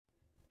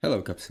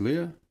Hello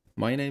Capsuleer,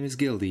 my name is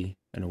Gildy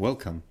and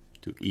welcome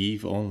to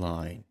EVE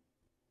Online.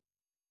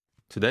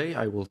 Today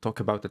I will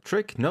talk about a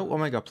trick no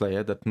Omega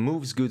player that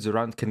moves goods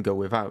around can go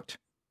without.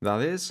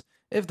 That is,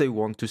 if they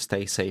want to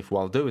stay safe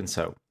while doing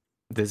so.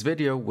 This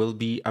video will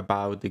be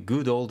about the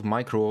good old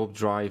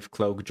Microwarpdrive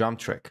cloak jump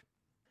trick.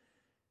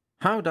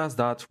 How does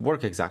that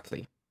work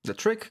exactly? The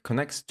trick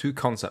connects two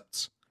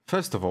concepts.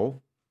 First of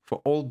all, for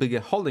all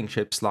bigger holding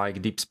ships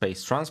like deep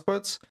space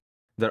transports,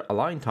 their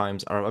align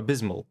times are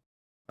abysmal.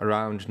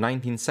 Around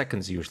 19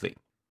 seconds usually.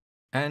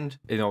 And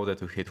in order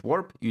to hit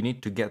warp, you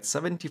need to get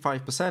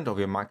 75% of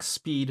your max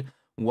speed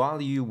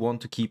while you want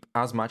to keep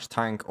as much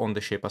tank on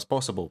the ship as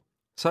possible.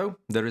 So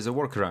there is a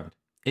workaround.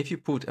 If you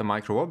put a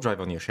Microwarpdrive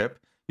on your ship,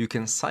 you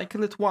can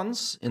cycle it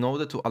once in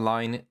order to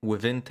align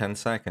within 10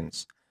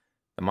 seconds.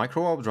 The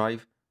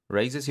Microwarpdrive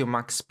raises your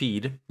max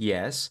speed,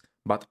 yes,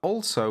 but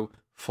also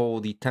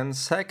for the 10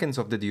 seconds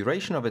of the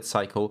duration of its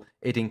cycle,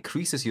 it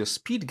increases your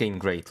speed gain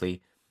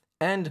greatly.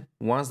 And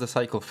once the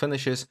cycle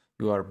finishes,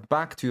 you are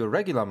back to your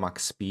regular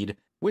max speed,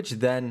 which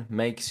then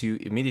makes you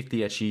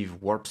immediately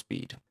achieve warp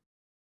speed.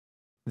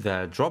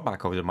 The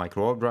drawback of the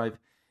Microwarpdrive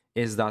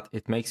is that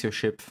it makes your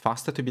ship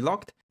faster to be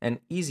locked and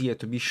easier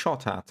to be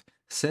shot at,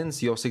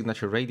 since your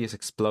signature radius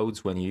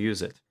explodes when you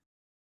use it.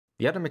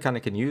 The other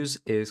mechanic in use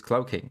is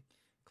Cloaking.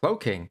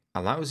 Cloaking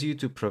allows you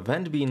to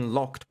prevent being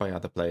locked by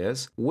other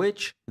players,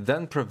 which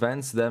then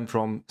prevents them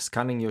from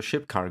scanning your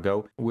ship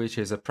cargo, which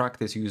is a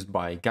practice used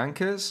by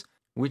gankers,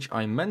 which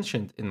I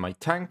mentioned in my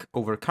tank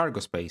over cargo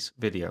space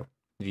video.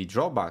 The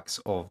drawbacks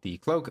of the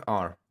cloak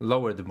are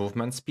lowered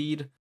movement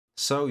speed,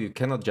 so you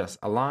cannot just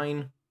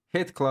align,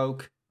 hit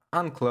cloak,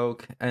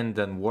 uncloak and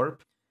then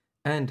warp,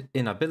 and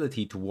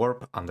inability to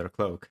warp under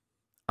cloak.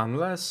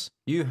 Unless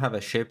you have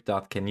a ship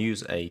that can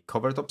use a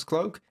covertops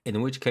cloak,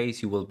 in which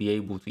case you will be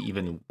able to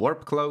even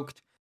warp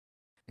cloaked.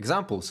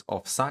 Examples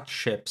of such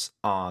ships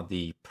are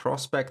the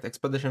Prospect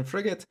Expedition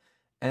Frigate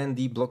and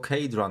the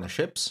Blockade Runner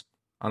ships.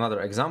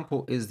 Another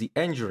example is the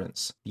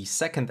Endurance, the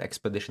second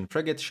expedition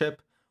frigate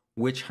ship,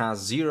 which has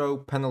 0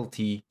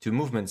 penalty to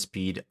movement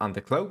speed under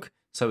cloak,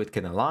 so it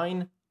can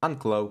align,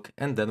 uncloak,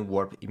 and then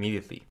warp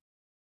immediately.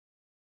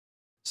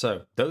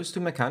 So, those two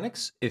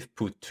mechanics, if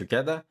put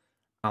together,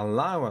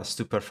 allow us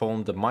to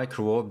perform the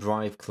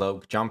Microwarpdrive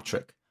cloak jump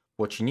trick.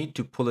 What you need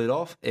to pull it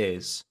off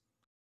is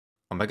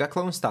Omega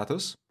clone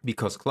status,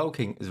 because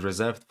cloaking is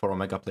reserved for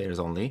Omega players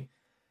only,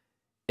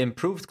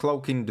 improved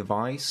cloaking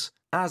device,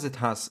 as it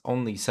has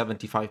only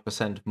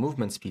 75%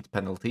 movement speed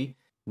penalty,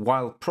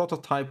 while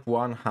Prototype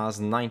 1 has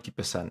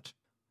 90%.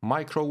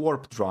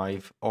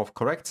 Microwarpdrive of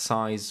correct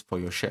size for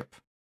your ship.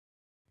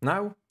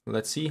 Now,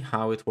 let's see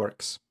how it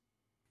works.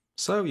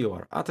 So you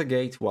are at a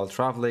gate while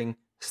traveling,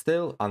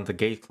 still under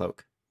gate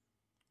cloak.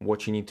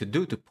 What you need to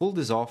do to pull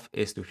this off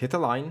is to hit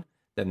align,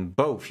 then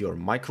both your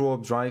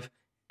Microwarpdrive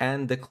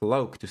and the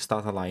cloak to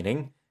start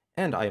aligning,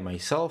 and I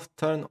myself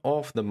turn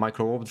off the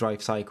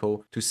Microwarpdrive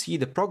cycle to see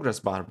the progress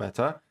bar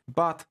better,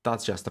 but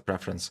that's just a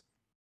preference.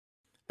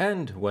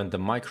 And when the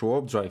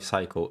Microwarpdrive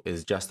cycle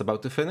is just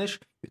about to finish,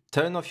 you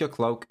turn off your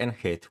cloak and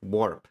hit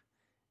warp.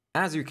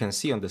 As you can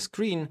see on the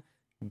screen,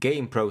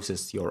 game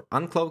processed your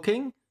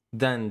uncloaking,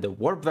 then the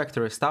warp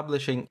vector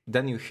establishing,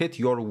 then you hit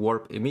your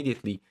warp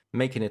immediately,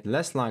 making it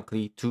less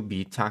likely to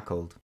be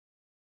tackled.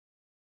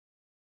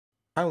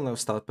 I will now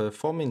start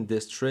performing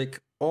this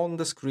trick on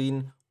the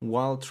screen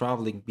while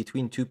traveling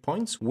between 2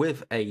 points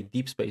with a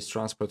deep space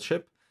transport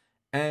ship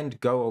and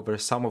go over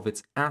some of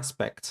its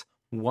aspects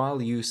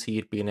while you see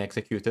it being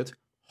executed,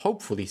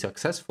 hopefully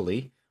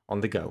successfully,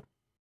 on the go.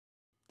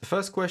 The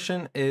first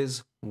question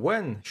is,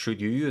 when should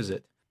you use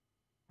it?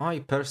 I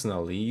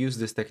personally use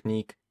this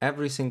technique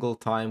every single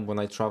time when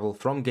I travel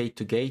from gate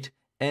to gate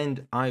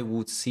and I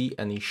would see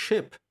any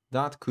ship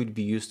that could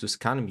be used to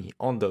scan me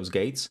on those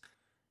gates,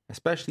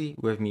 especially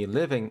with me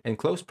living in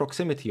close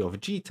proximity of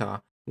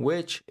Jita,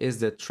 which is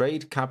the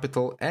trade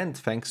capital and,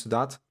 thanks to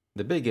that,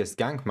 the biggest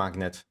gank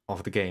magnet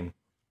of the game.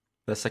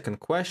 The second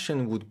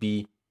question would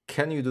be,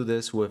 can you do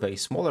this with a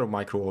smaller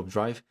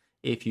Microwarpdrive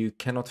if you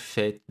cannot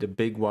fit the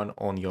big one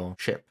on your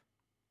ship?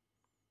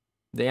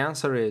 The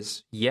answer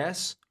is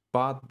yes,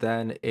 but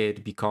then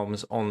it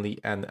becomes only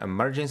an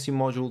emergency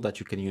module that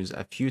you can use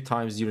a few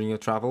times during your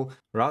travel,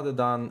 rather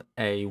than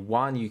a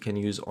one you can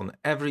use on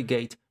every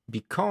gate,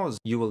 because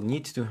you will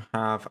need to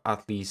have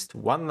at least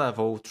one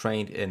level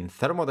trained in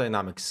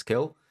thermodynamics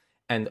skill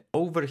and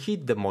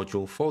overheat the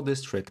module for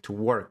this trick to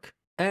work.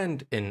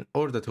 And in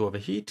order to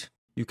overheat,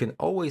 you can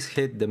always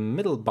hit the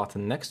middle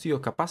button next to your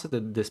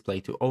capacitor display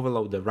to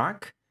overload the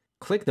rack,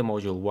 click the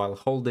module while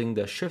holding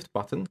the shift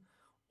button,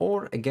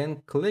 or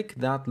again click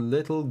that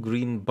little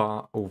green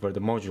bar over the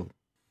module.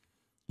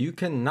 You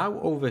can now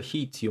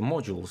overheat your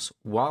modules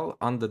while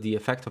under the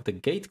effect of the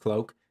gate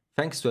cloak,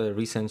 thanks to a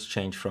recent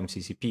change from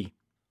CCP.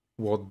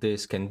 What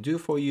this can do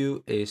for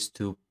you is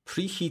to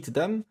preheat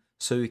them,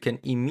 so you can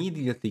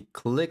immediately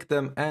click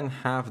them and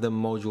have the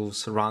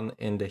modules run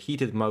in the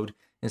heated mode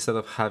instead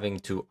of having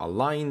to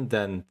align,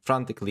 then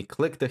frantically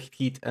click the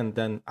heat and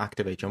then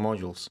activate your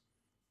modules.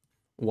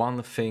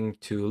 one thing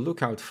to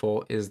look out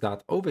for is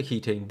that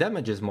overheating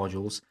damages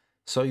modules,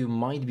 so you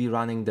might be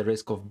running the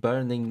risk of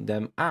burning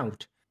them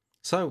out.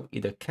 So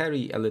either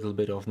carry a little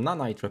bit of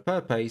nanite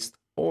repair paste,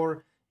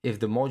 or if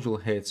the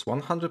module hits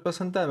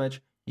 100%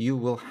 damage, you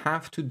will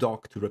have to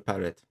dock to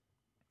repair it.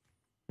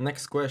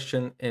 Next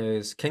question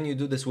is, can you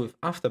do this with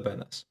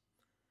afterburners?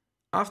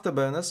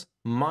 Afterburners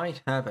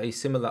might have a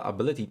similar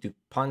ability to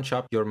punch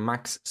up your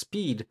max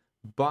speed,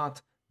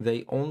 but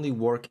they only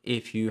work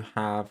if you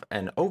have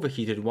an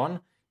overheated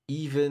one,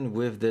 even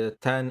with the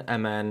 10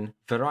 MN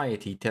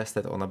variety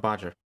tested on a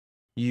Badger.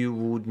 You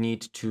would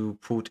need to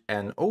put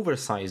an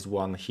oversized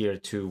one here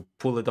to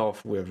pull it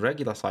off with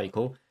regular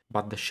cycle,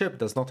 but the ship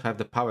does not have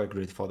the power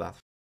grid for that.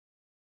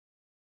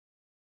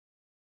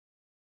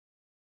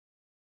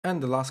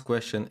 And the last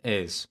question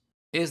is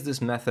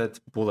this method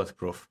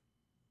bulletproof?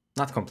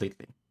 Not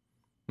completely.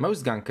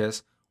 Most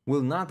gankers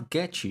will not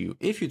get you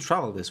if you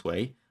travel this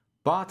way,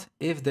 but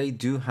if they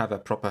do have a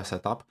proper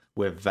setup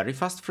with very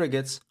fast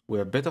frigates,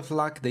 with a bit of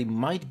luck they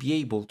might be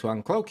able to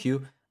uncloak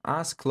you,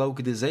 as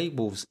cloak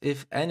disables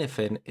if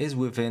anything is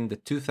within the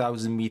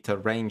 2000 meter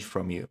range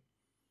from you.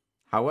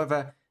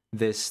 However,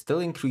 this still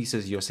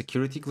increases your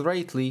security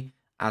greatly,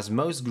 as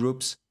most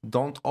groups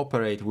don't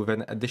operate with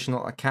an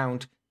additional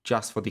account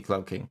just for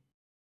decloaking.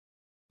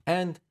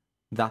 And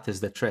that is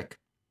the trick.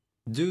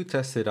 Do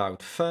test it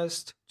out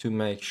first to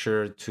make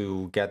sure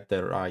to get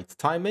the right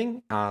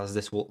timing, as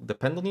this will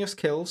depend on your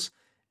skills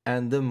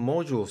and the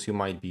modules you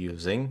might be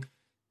using.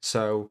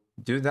 So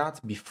do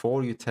that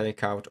before you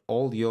take out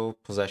all your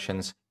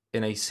possessions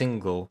in a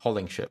single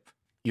hauling ship.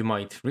 You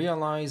might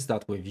realize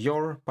that with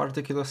your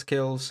particular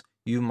skills,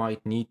 you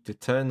might need to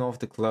turn off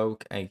the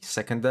cloak a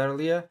second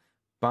earlier,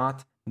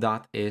 but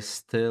that is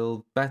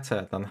still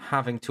better than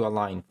having to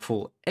align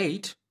full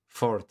 8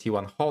 for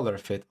T1 hauler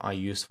fit I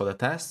used for the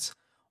tests,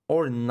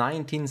 or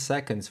 19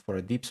 seconds for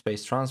a deep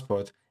space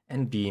transport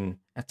and being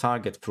a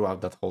target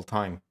throughout that whole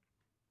time.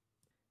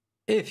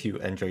 If you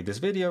enjoyed this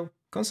video,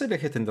 consider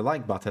hitting the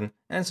like button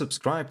and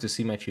subscribe to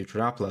see my future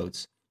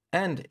uploads.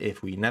 And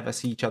if we never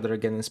see each other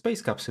again in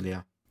Space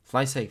Capsulia,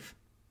 fly safe.